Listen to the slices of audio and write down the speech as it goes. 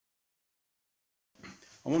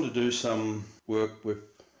I want to do some work with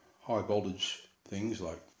high voltage things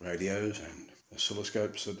like radios and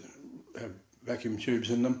oscilloscopes that have vacuum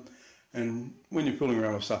tubes in them, and when you're fooling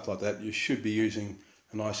around with stuff like that, you should be using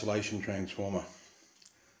an isolation transformer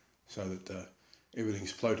so that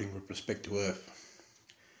everything's floating with respect to Earth.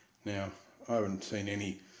 Now, I haven't seen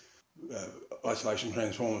any isolation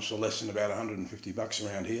transformers for less than about $150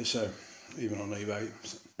 around here, so even on eBay.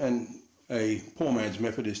 And a poor man's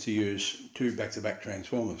method is to use two back-to-back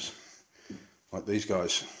transformers like these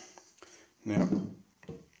guys. Now,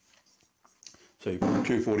 so you put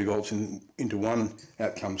 240 volts into one,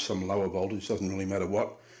 out comes some lower voltage, doesn't really matter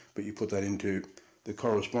what, but you put that into the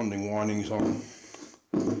corresponding windings on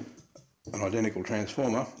an identical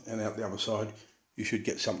transformer, and out the other side you should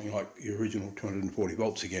get something like your original 240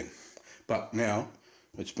 volts again. But now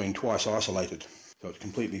it's been twice isolated, so it's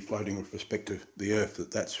completely floating with respect to the Earth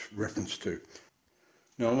that's referenced to.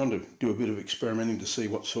 Now I want to do a bit of experimenting to see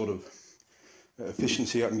what sort of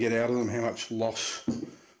efficiency I can get out of them, how much loss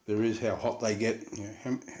there is, how hot they get, you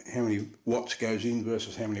know, how many watts goes in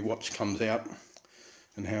versus how many watts comes out,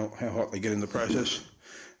 and how hot they get in the process.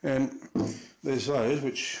 And there's those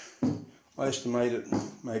which I estimate at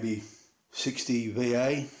maybe 60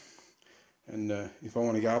 VA, and if I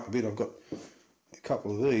want to go up a bit, I've got a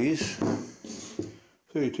couple of these,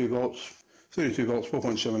 32 volts,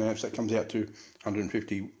 4.7 amps, that comes out to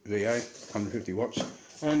 150 VA, 150 watts,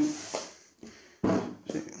 and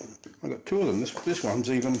see, I've got two of them. This one's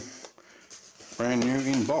even brand new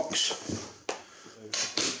in box.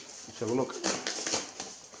 Let's have a look.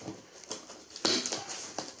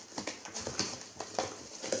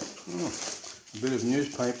 A bit of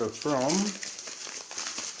newspaper from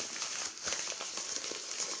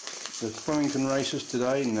the Flemington races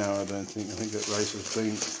today. No, I don't think. I think that race has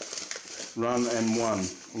been run and won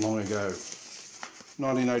long ago.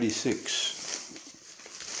 1986.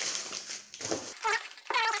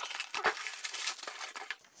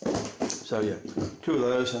 So yeah, two of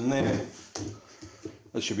those, and there.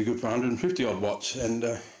 That should be good for 150 odd watts. And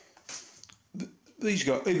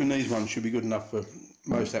even these ones should be good enough for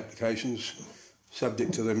most applications,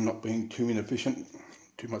 subject to them not being too inefficient,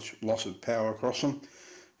 too much loss of power across them.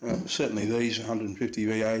 Certainly these 150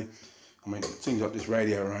 VA, I mean things like this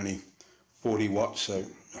radio are only 40 watts, so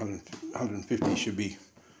 150 should be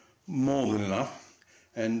more than enough.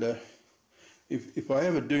 And if I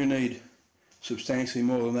ever do need substantially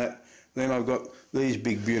more than that, then I've got these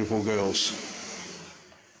big beautiful girls.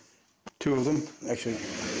 Two of them, actually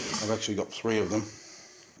I've actually got three of them.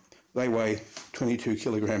 They weigh 22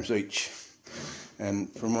 kilograms each, and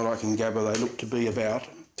from what I can gather they look to be about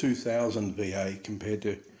 2000 VA compared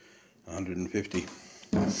to 150.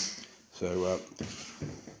 So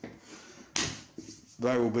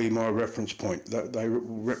they will be my reference point. They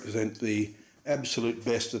represent the absolute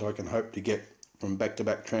best that I can hope to get from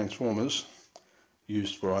back-to-back transformers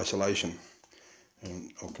used for isolation,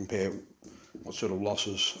 and I'll compare what sort of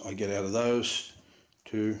losses I get out of those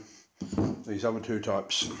to these other two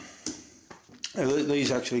types.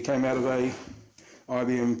 These actually came out of a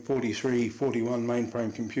IBM 4341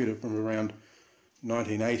 mainframe computer from around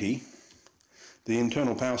 1980. The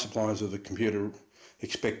internal power supplies of the computer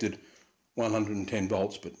expected 110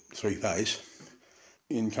 volts, but three-phase.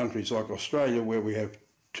 In countries like Australia, where we have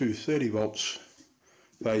 230 volts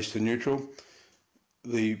phase to neutral,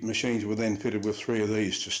 the machines were then fitted with three of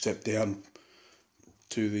these to step down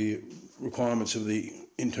to the requirements of the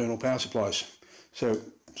internal power supplies. So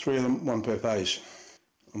three of them, one per phase.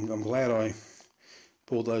 I'm glad I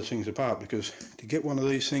pulled those things apart, because to get one of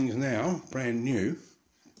these things now, brand new,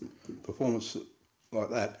 performance like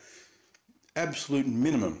that, absolute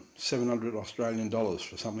minimum 700 Australian dollars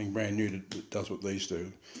for something brand new that does what these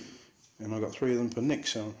do. And I got three of them for Nick,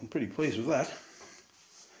 so I'm pretty pleased with that.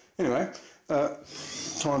 Anyway,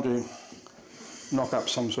 time to knock up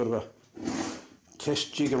some sort of a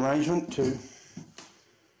test jig arrangement to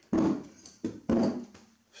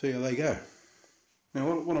see how they go.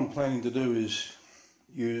 Now what I'm planning to do is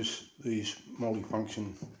use these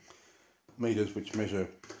multifunction meters which measure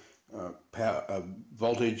power,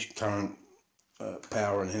 voltage, current,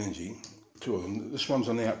 power and energy, two of them. This one's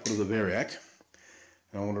on the output of the Variac,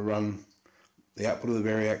 and I want to run the output of the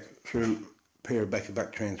Variac through a pair of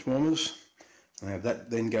back-to-back transformers, and have that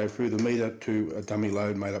then go through the meter to a dummy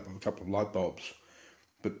load made up of a couple of light bulbs.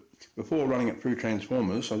 But before running it through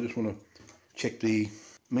transformers, I just want to check the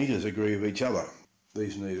meters agree with each other.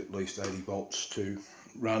 These need at least 80 volts to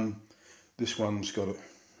run. This one's got a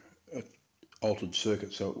altered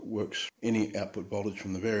circuit, so it works any output voltage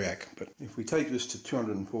from the Variac. But if we take this to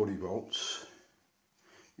 240 volts,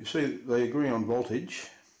 you see they agree on voltage,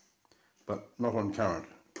 but not on current,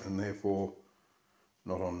 and therefore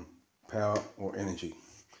not on power or energy.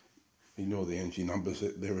 Ignore the energy numbers,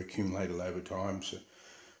 they're accumulated over time, so,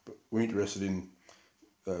 but we're interested in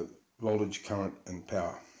voltage, current and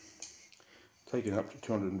power. Taking up to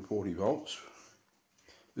 240 volts.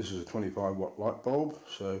 This is a 25 watt light bulb,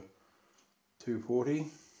 so 240.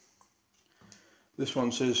 This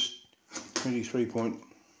one says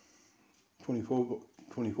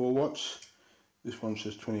 23.24 watts. This one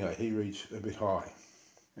says 28. He reads a bit high.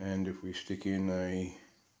 And if we stick in a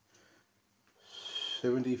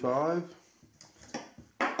 75,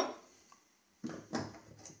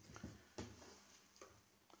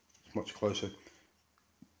 it's much closer.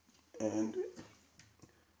 And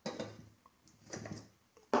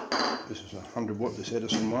this is a 100 watt, this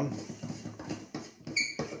Edison one.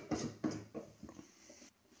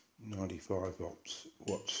 95 watts.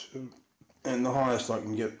 And the highest I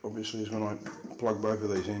can get obviously is when I plug both of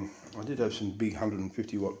these in. I did have some big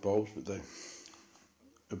 150 watt bulbs, but they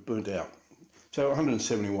are burnt out. So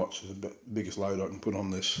 170 watts is the biggest load I can put on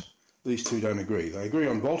this. These two don't agree. They agree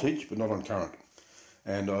on voltage, but not on current.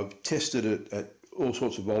 And I've tested it at all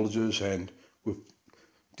sorts of voltages and with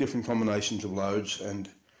different combinations of loads, and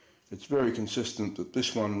it's very consistent that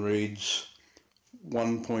this one reads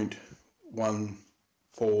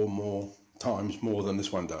 1.14 more times more than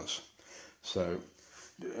this one does. So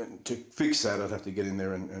to fix that, I'd have to get in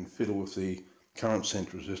there and fiddle with the current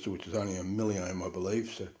sensor resistor, which is only a milliohm, I believe.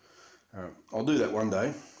 So I'll do that one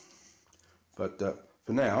day. But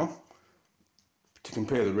for now, to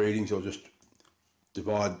compare the readings, I'll just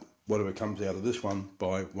divide whatever comes out of this one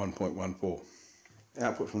by 1.14.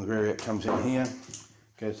 Output from the Variac comes in here,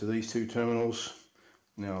 goes to these two terminals.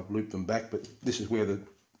 Now I've looped them back, but this is where the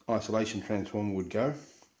isolation transformer would go.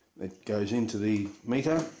 It goes into the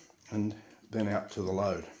meter and then out to the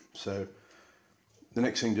load. So the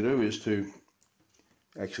next thing to do is to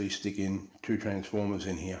actually stick in two transformers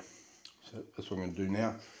in here. So that's what I'm going to do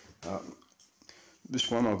now.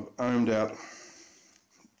 This one I've ohmed out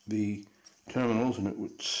the terminals, and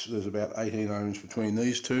there's about 18 ohms between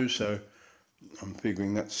these two, so I'm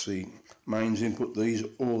figuring that's the mains input.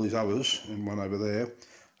 All these others and one over there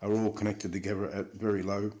are all connected together at very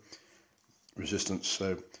low resistance,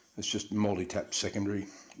 so it's just multi-tap secondary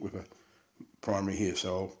with a primary here.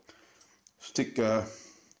 So I'll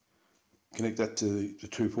connect that to the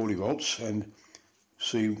 240 volts and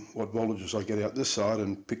see what voltages I get out this side,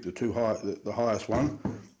 and pick the highest one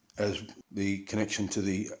as the connection to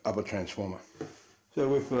the other transformer. So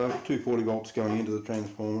with 240 volts going into the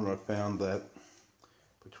transformer, I found that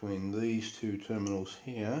between these two terminals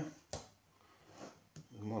here,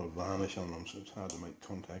 there's a lot of varnish on them, so it's hard to make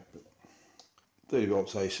contact, but 30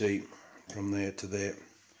 volts AC from there to there,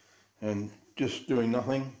 and just doing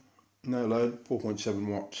nothing, no load, 4.7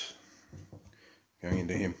 watts going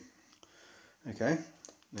into him. Okay,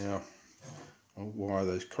 now I'll wire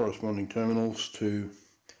those corresponding terminals to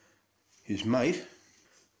his mate,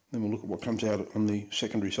 then we'll look at what comes out on the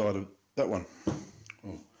secondary side of that one,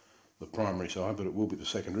 or the primary side, but it will be the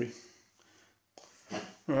secondary.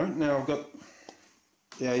 Alright, now I've got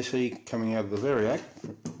the AC coming out of the Variac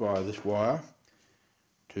via this wire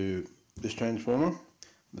to this transformer,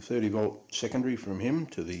 the 30 volt secondary from him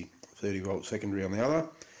to the 30 volt secondary on the other,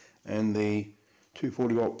 and the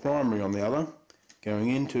 240 volt primary on the other, going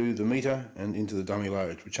into the meter and into the dummy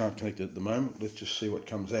loads, which aren't connected at the moment. Let's just see what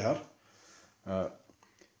comes out.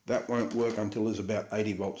 That won't work until there's about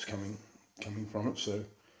 80 volts coming from it, so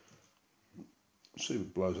let's see if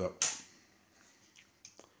it blows up.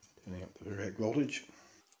 Turning up the Variac voltage.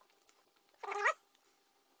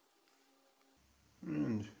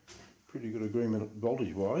 And pretty good agreement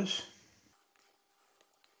voltage wise.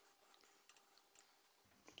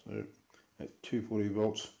 So at 240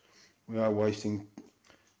 volts we are wasting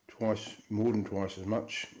more than twice as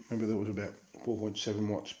much. Remember, there was about 4.7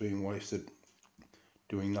 watts being wasted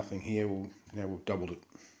doing nothing here. Now we've doubled it.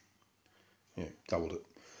 Yeah, doubled it.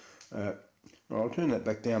 I'll turn that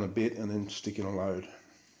back down a bit and then stick in a load.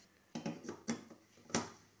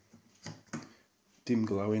 Dim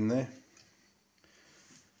glow in there.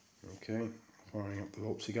 Okay, firing up the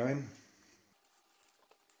volts again.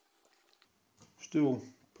 Still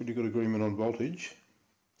pretty good agreement on voltage.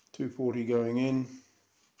 240 going in,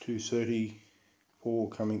 234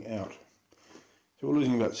 coming out. So we're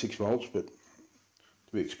losing about 6 volts, but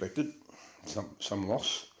to be expected, some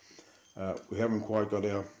loss. We haven't quite got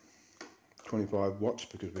our 25 watts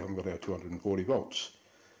because we haven't got our 240 volts.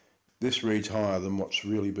 This reads higher than what's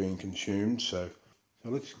really being consumed, so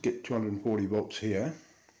let's get 240 volts here,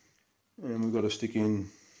 and we've got to stick in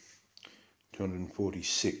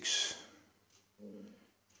 246.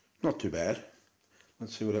 Not too bad.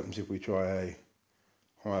 Let's see what happens if we try a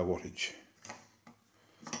higher wattage.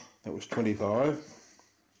 That was 25.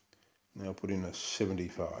 Now put in a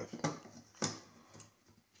 75.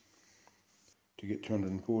 To get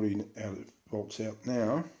 240 volts out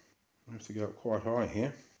now, I have to go up quite high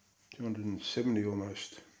here. 270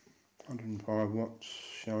 almost. 105 watts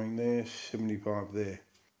showing there, 75 there.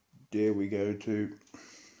 Dare we go to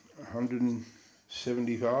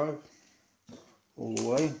 175 all the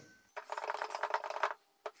way?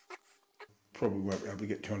 Probably won't be able to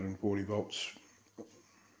get 240 volts.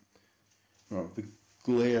 Right, the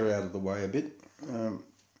glare out of the way a bit.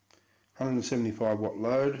 175 watt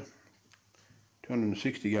load,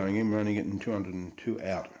 260 going in, we're only getting 202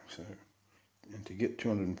 out. So, and to get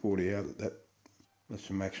 240 out, that's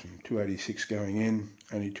the maximum. 286 going in,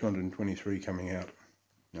 only 223 coming out.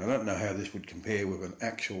 Now I don't know how this would compare with an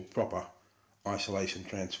actual proper isolation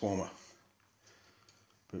transformer,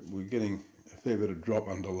 but we're getting a fair bit of drop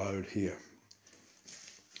under load here.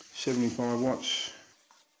 75 watts,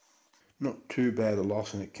 not too bad a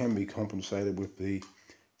loss, and it can be compensated with the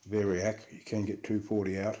Variac. You can get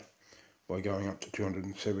 240 out by going up to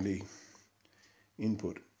 270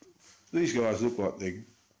 input. These guys look like they're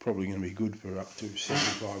probably going to be good for up to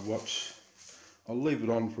 75 watts. I'll leave it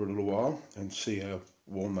on for a little while and see how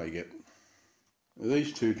warm they get.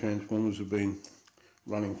 These two transformers have been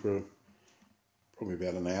running for probably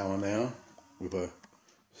about an hour now with a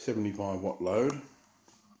 75 watt load.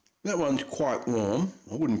 That one's quite warm.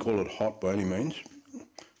 I wouldn't call it hot by any means.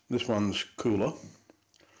 This one's cooler.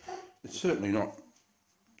 It's certainly not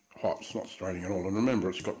hot, it's not straining at all. And remember,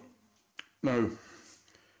 it's not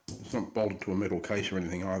bolted to a metal case or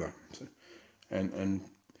anything either. So, and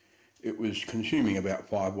it was consuming about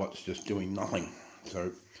 5 watts just doing nothing.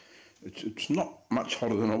 So it's not much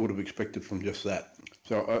hotter than I would have expected from just that.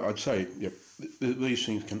 So I'd say, yep, these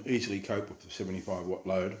things can easily cope with the 75 watt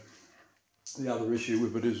load. The other issue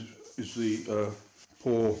with it is the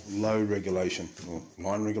poor load regulation, or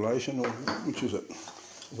line regulation, or which is it?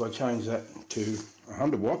 If I change that to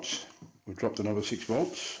 100 watts, we've dropped another 6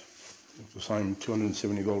 volts. With the same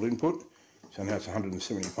 270 volt input, so now it's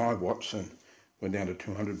 175 watts and we're down to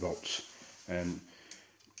 200 volts, and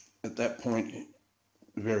at that point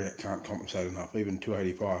the Variac can't compensate enough. Even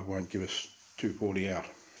 285 won't give us 240 out.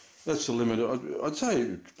 That's the limit. I'd say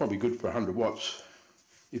it's probably good for 100 watts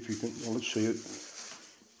if you can. Well, let's see it.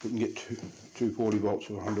 We can get 240 volts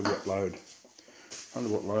with a 100 watt load.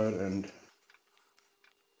 100 watt load, and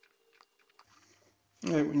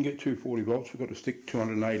yeah, we can get 240 volts. We've got to stick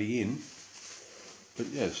 280 in. But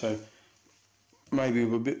yeah, so maybe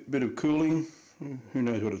with a bit of cooling, who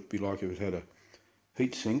knows what it'd be like if it had a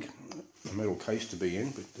heat sink, a metal case to be in.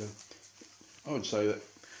 But I would say that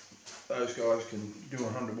those guys can do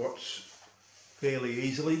 100 watts fairly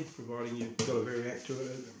easily, providing you've got a Variac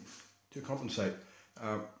to compensate.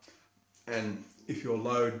 And if your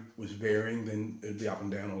load was varying, then it'd be up and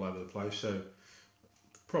down all over the place. So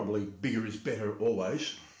probably bigger is better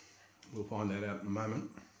always. We'll find that out in a moment.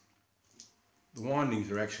 The windings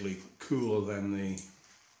are actually cooler than the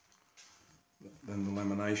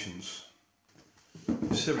laminations.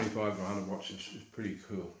 75 to 100 watts is pretty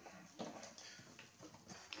cool.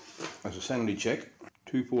 As a sanity check,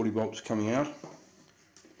 240 volts coming out.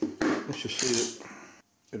 Let's just see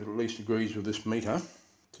that it at least agrees with this meter.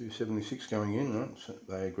 276 going in, right? So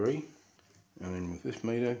they agree. And then with this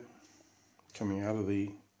meter coming out of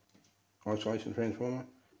the isolation transformer,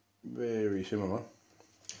 very similar.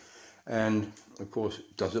 And of course,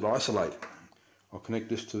 does it isolate? I'll connect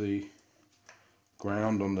this to the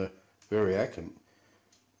ground on the Variac, and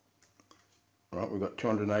right, we've got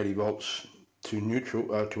 280 volts to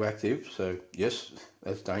neutral, to active. So yes,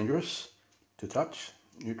 that's dangerous to touch.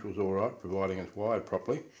 Neutral's all right, providing it's wired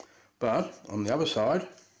properly. But on the other side,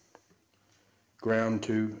 ground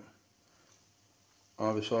to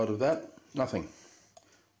either side of that, nothing.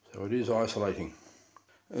 So it is isolating.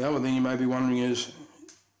 The other thing you may be wondering is,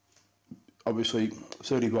 obviously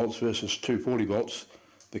 30 volts versus 240 volts,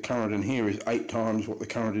 the current in here is 8 times what the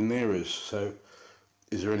current in there is. So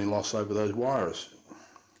is there any loss over those wires?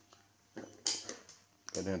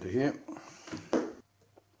 Go down to here,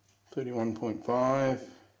 31.5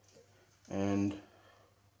 and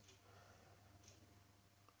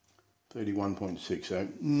 31.6, so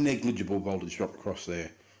negligible voltage drop across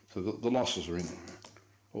there. So the losses are in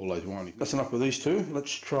all those windings. That's enough of these two.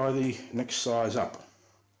 Let's try the next size up.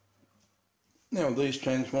 Now these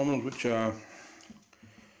transformers, which are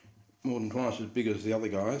more than twice as big as the other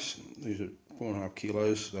guys, these are 4.5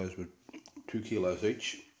 kilos, those were 2 kilos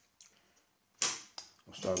each.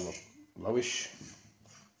 I'll start off lowish.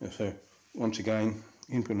 Yeah, so once again,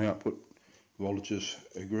 input and output voltages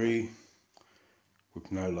agree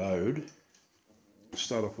with no load.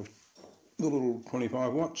 Start off with the little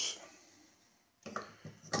 25 watts.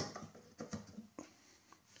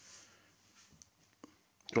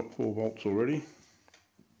 Got 4 volts already.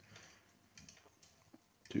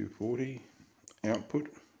 240 output.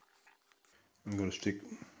 I'm going to stick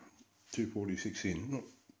 246 in.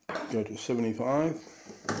 Go to 75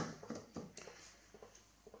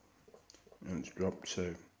 and it's dropped,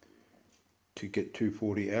 so to get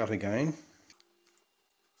 240 out again,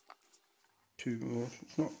 well,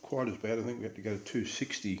 it's not quite as bad. I think we have to go to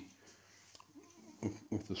 260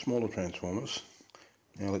 with the smaller transformers.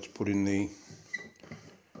 Now let's put in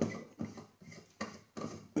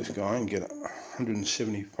this guy and get a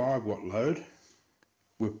 175 watt load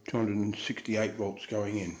with 268 volts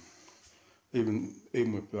going in. Even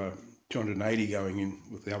with 280 going in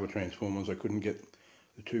with the other transformers, I couldn't get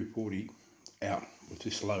the 240 out with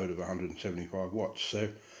this load of 175 watts. So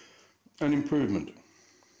an improvement.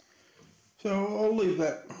 So I'll leave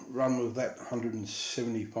that run with that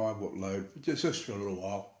 175 watt load just for a little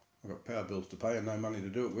while. I've got power bills to pay and no money to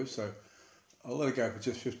do it with, so I'll let it go for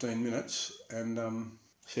just 15 minutes and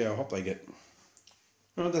see how hot they get.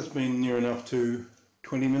 Well, that's been near enough to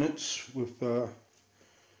 20 minutes with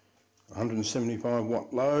 175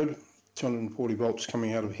 watt load, 240 volts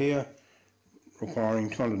coming out of here, requiring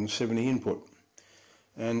 270 input.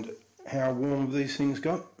 And how warm have these things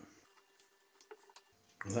got?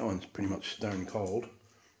 Well, that one's pretty much stone cold.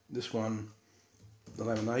 This one, the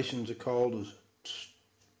laminations are cold, there's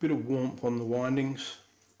a bit of warmth on the windings,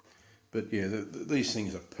 but yeah, these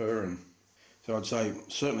things are purring. So I'd say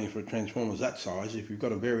certainly for transformers that size, if you've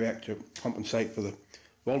got a variac to compensate for the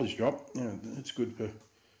voltage drop, you know, it's good for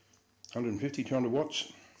 150, 200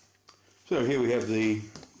 watts. So here we have the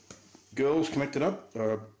girls connected up.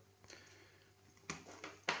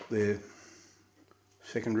 Their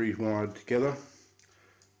secondaries wired together.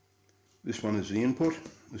 This one is the input,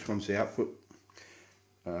 this one's the output,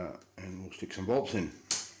 and we'll stick some volts in.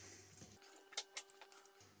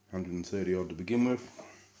 130 odd to begin with,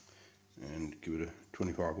 and give it a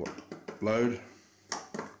 25 watt load.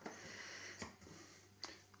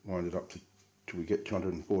 Wind it up till we get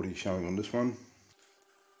 240 showing on this one.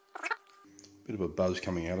 Bit of a buzz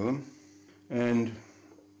coming out of them, and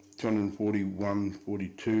 241,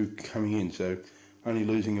 42 coming in, so only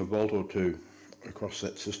losing a volt or two across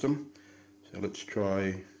that system. So let's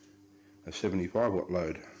try a 75 watt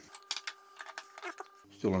load.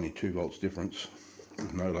 Still only 2 volts difference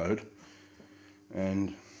with no load,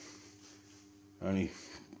 and only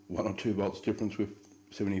 1 or 2 volts difference with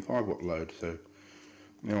 75 watt load. So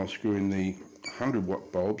now I'll screw in the 100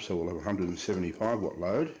 watt bulb, so we'll have 175 watt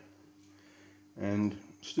load, and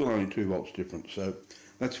still only 2 volts difference. So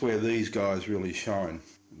that's where these guys really shine,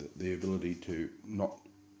 the ability to not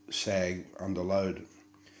sag under load.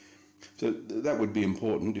 So that would be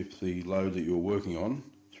important if the load that you're working on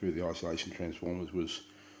through the isolation transformers was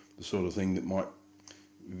the sort of thing that might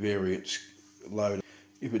vary its load.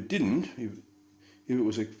 If it didn't, if it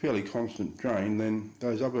was a fairly constant drain, then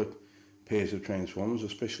those other pairs of transformers,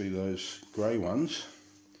 especially those grey ones,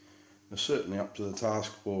 are certainly up to the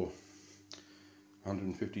task for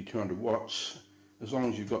 150, 200 watts, as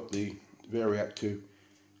long as you've got the variac to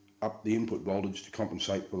up the input voltage to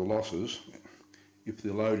compensate for the losses. If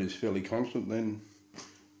the load is fairly constant, then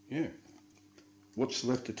yeah. What's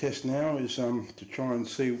left to test now is to try and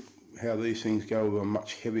see how these things go with a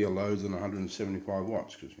much heavier load than 175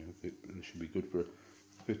 watts, because you know, it should be good for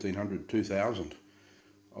 1500, 2000.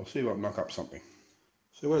 I'll see if I can knock up something.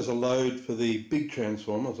 So as a load for the big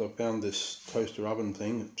transformers, I found this toaster oven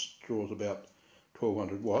thing. It draws about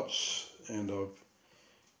 1200 watts, and I've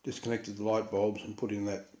disconnected the light bulbs and put in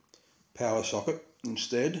that power socket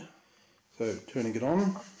instead. So turning it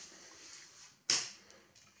on.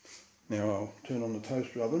 Now I'll turn on the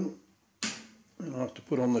toaster oven, and I have to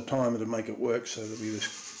put on the timer to make it work, so there'll be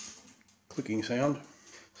this clicking sound.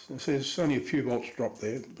 So there's only a few volts drop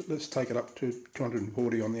there, but let's take it up to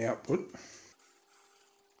 240 on the output.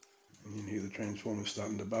 And you can hear the transformer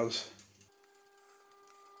starting to buzz.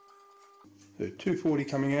 So 240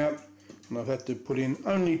 coming out, and I've had to put in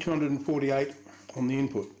only 248 on the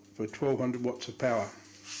input for 1200 watts of power.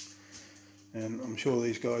 And I'm sure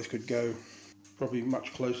these guys could go probably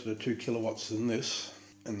much closer to 2 kilowatts than this.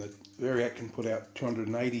 And the variac can put out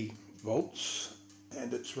 280 volts,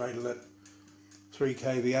 and it's rated at 3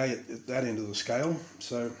 kVA at that end of the scale.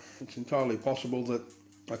 So it's entirely possible that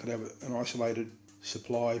I could have an isolated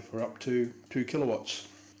supply for up to 2 kilowatts.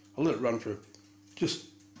 I'll let it run for just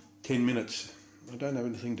 10 minutes. I don't have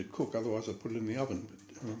anything to cook, otherwise I'd put it in the oven.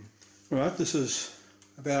 Right, this is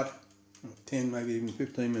about 10, maybe even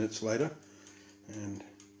 15 minutes later, and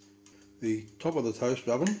the top of the toast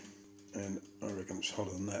oven, and I reckon it's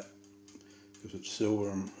hotter than that because it's silver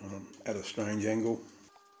and I'm at a strange angle.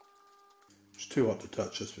 It's too hot to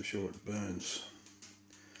touch, that's for sure, it burns.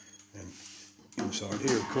 And inside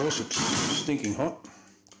here, of course, it's stinking hot,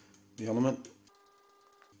 the element,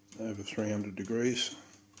 over 300 degrees.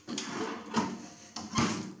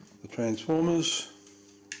 The transformers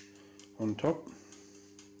on top,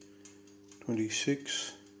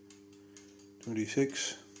 26,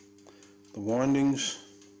 26, the windings,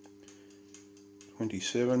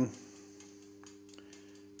 27,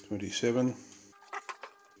 27.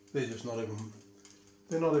 They're just not even,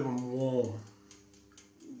 they're not even warm.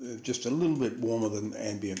 They're just a little bit warmer than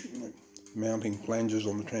ambient. Like mounting flanges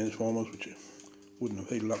on the transformers, which wouldn't have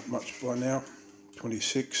heated up much by now.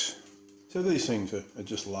 26. So these things are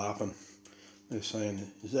just laughing. They're saying,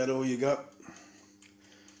 is that all you got?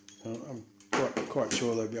 So I'm quite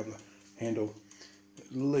sure they'll be able to handle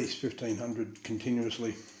at least 1500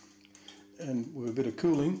 continuously, and with a bit of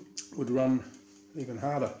cooling would run even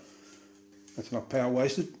harder. That's not power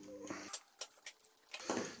wasted.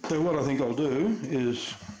 So what I think I'll do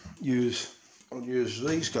is use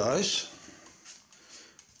these guys.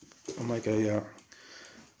 I'll make a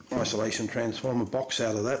isolation transformer box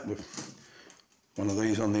out of that with one of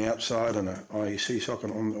these on the outside and an IEC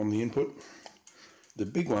socket on the input. The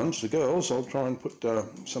big ones, the girls, I'll try and put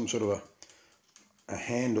some sort of a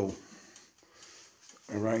handle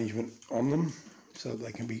arrangement on them so that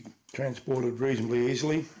they can be transported reasonably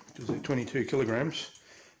easily, because they're 22 kilograms,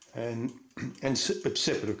 but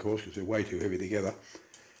separate of course because they're way too heavy together,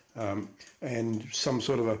 and some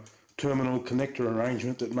sort of a terminal connector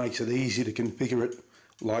arrangement that makes it easy to configure it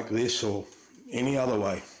like this or any other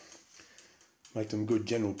way. Make them good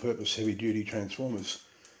general purpose heavy duty transformers.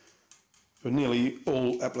 For nearly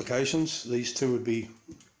all applications, these two would be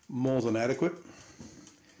more than adequate,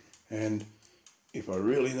 and if I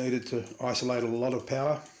really needed to isolate a lot of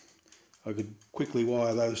power, I could quickly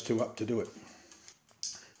wire those two up to do it.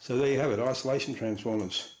 So there you have it, isolation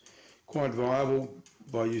transformers. Quite viable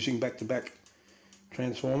by using back-to-back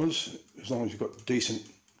transformers, as long as you've got decent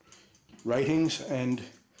ratings, and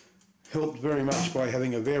helped very much by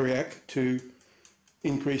having a variac to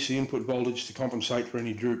increase the input voltage to compensate for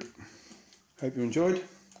any droop. Hope you enjoyed.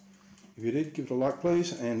 If you did, give it a like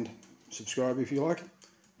please, and subscribe if you like.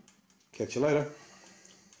 Catch you later.